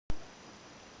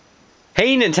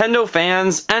Hey Nintendo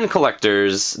fans and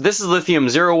collectors, this is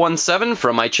Lithium017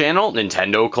 from my channel,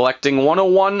 Nintendo Collecting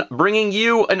 101, bringing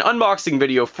you an unboxing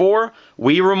video for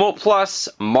Wii Remote Plus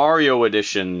Mario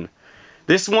Edition.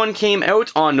 This one came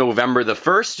out on November the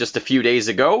 1st, just a few days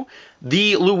ago.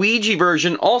 The Luigi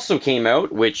version also came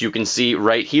out, which you can see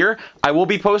right here. I will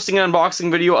be posting an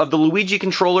unboxing video of the Luigi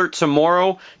controller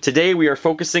tomorrow. Today we are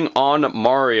focusing on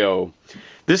Mario.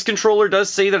 This controller does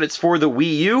say that it's for the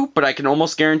Wii U, but I can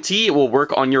almost guarantee it will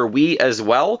work on your Wii as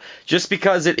well, just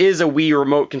because it is a Wii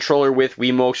remote controller with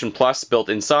Wii Motion Plus built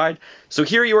inside. So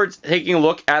here you are taking a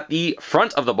look at the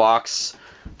front of the box.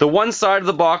 The one side of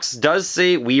the box does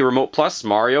say Wii Remote Plus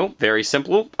Mario. Very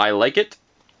simple. I like it.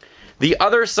 The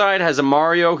other side has a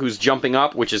Mario who's jumping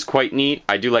up, which is quite neat.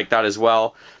 I do like that as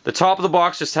well. The top of the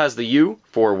box just has the U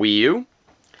for Wii U.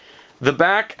 The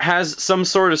back has some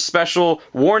sort of special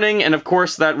warning, and of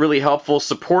course that really helpful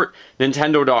support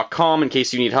Nintendo.com in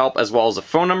case you need help, as well as a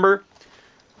phone number.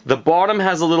 The bottom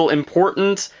has a little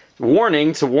important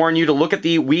warning to warn you to look at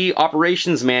the Wii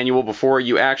Operations Manual before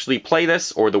you actually play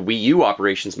this, or the Wii U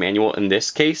Operations Manual in this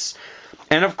case.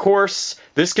 And of course,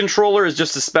 this controller is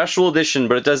just a special edition,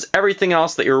 but it does everything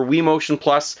else that your Wii Motion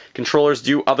Plus controllers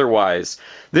do otherwise.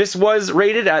 This was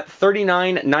rated at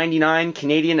 $39.99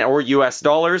 Canadian or US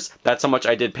dollars. That's how much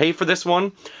I did pay for this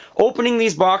one. Opening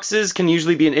these boxes can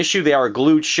usually be an issue. They are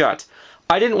glued shut.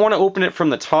 I didn't want to open it from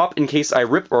the top in case I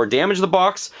rip or damage the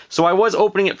box, so I was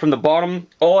opening it from the bottom.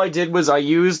 All I did was I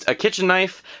used a kitchen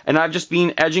knife, and I've just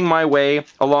been edging my way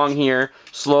along here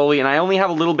slowly, and I only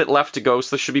have a little bit left to go,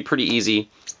 so this should be pretty easy.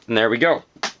 And there we go.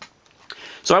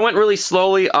 So I went really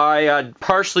slowly. I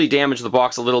partially damaged the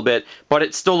box a little bit, but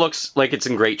it still looks like it's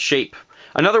in great shape.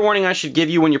 Another warning I should give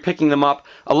you when you're picking them up,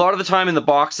 a lot of the time in the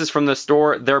boxes from the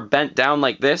store, they're bent down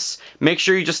like this. Make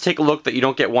sure you just take a look that you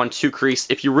don't get one too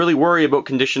creased if you really worry about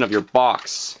condition of your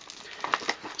box.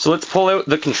 So let's pull out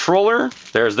the controller.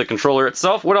 There's the controller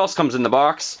itself. What else comes in the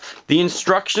box? The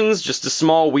instructions, just a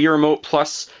small Wii Remote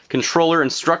Plus controller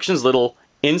instructions, little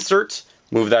insert.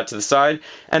 Move that to the side.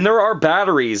 And there are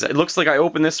batteries. It looks like I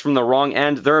opened this from the wrong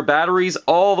end. There are batteries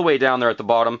all the way down there at the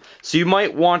bottom. So you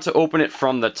might want to open it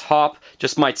from the top.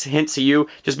 Just my hint to you.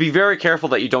 Just be very careful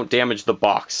that you don't damage the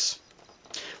box.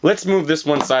 Let's move this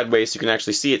one sideways so you can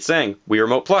actually see it saying Wii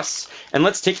Remote Plus. And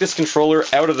let's take this controller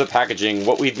out of the packaging.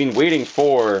 What we've been waiting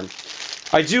for.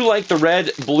 I do like the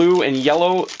red, blue, and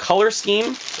yellow color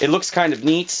scheme. It looks kind of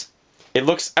neat. It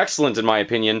looks excellent in my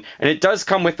opinion, and it does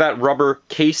come with that rubber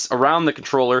case around the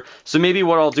controller, so maybe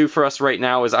what I'll do for us right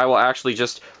now is I will actually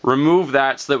just remove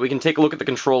that so that we can take a look at the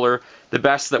controller the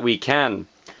best that we can.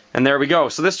 And there we go.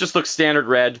 So this just looks standard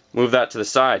red. Move that to the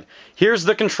side. Here's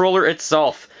the controller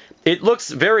itself. It looks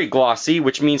very glossy,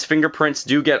 which means fingerprints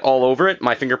do get all over it.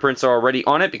 My fingerprints are already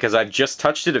on it because I've just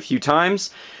touched it a few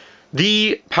times.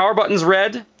 The power button's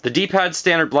red. The D-pad's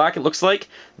standard black, it looks like.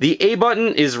 The A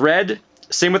button is red.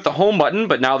 Same with the home button,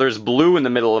 but now there's blue in the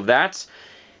middle of that.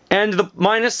 And the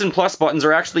minus and plus buttons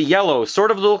are actually yellow,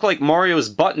 sort of look like Mario's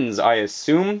buttons, I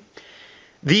assume.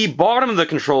 The bottom of the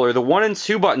controller, the 1 and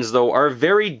 2 buttons, though, are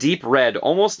very deep red,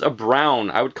 almost a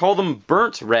brown. I would call them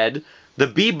burnt red. The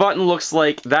B button looks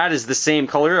like that is the same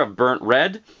color of burnt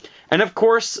red. And of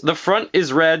course, the front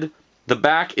is red, the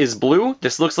back is blue.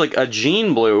 This looks like a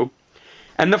jean blue.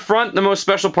 And the front, the most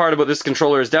special part about this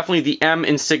controller is definitely the M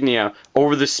insignia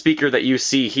over the speaker that you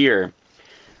see here.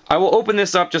 I will open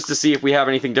this up just to see if we have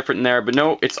anything different in there, but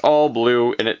no, it's all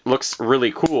blue and it looks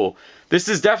really cool. This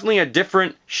is definitely a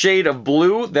different shade of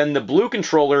blue than the blue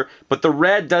controller, but the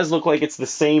red does look like it's the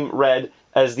same red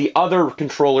as the other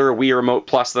controller, Wii Remote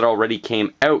Plus, that already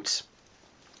came out.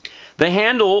 The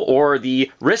handle, or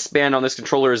the wristband on this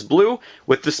controller, is blue,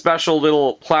 with the special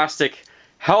little plastic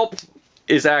help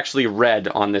is actually red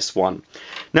on this one.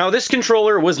 Now this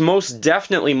controller was most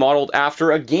definitely modeled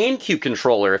after a GameCube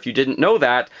controller, if you didn't know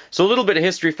that. So a little bit of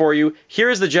history for you.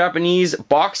 Here's the Japanese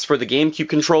box for the GameCube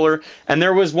controller, and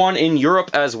there was one in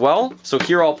Europe as well. So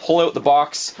here I'll pull out the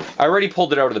box. I already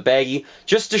pulled it out of the baggie,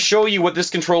 just to show you what this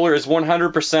controller is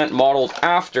 100% modeled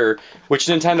after, which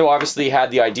Nintendo obviously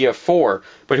had the idea for.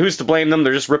 But who's to blame them?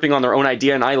 They're just ripping on their own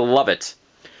idea, and I love it.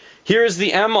 Here's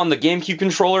the M on the GameCube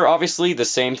controller, obviously, the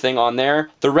same thing on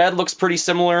there. The red looks pretty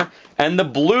similar, and the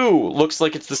blue looks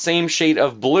like it's the same shade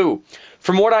of blue.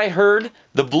 From what I heard,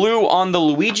 the blue on the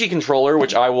Luigi controller,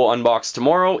 which I will unbox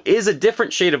tomorrow, is a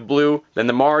different shade of blue than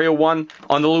the Mario one.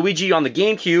 On the Luigi on the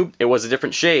GameCube, it was a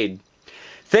different shade.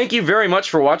 Thank you very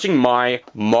much for watching my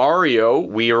Mario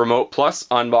Wii Remote Plus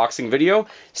unboxing video.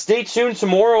 Stay tuned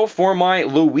tomorrow for my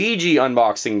Luigi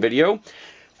unboxing video.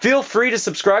 Feel free to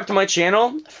subscribe to my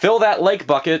channel, fill that like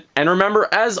bucket, and remember,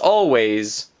 as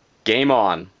always, game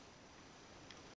on.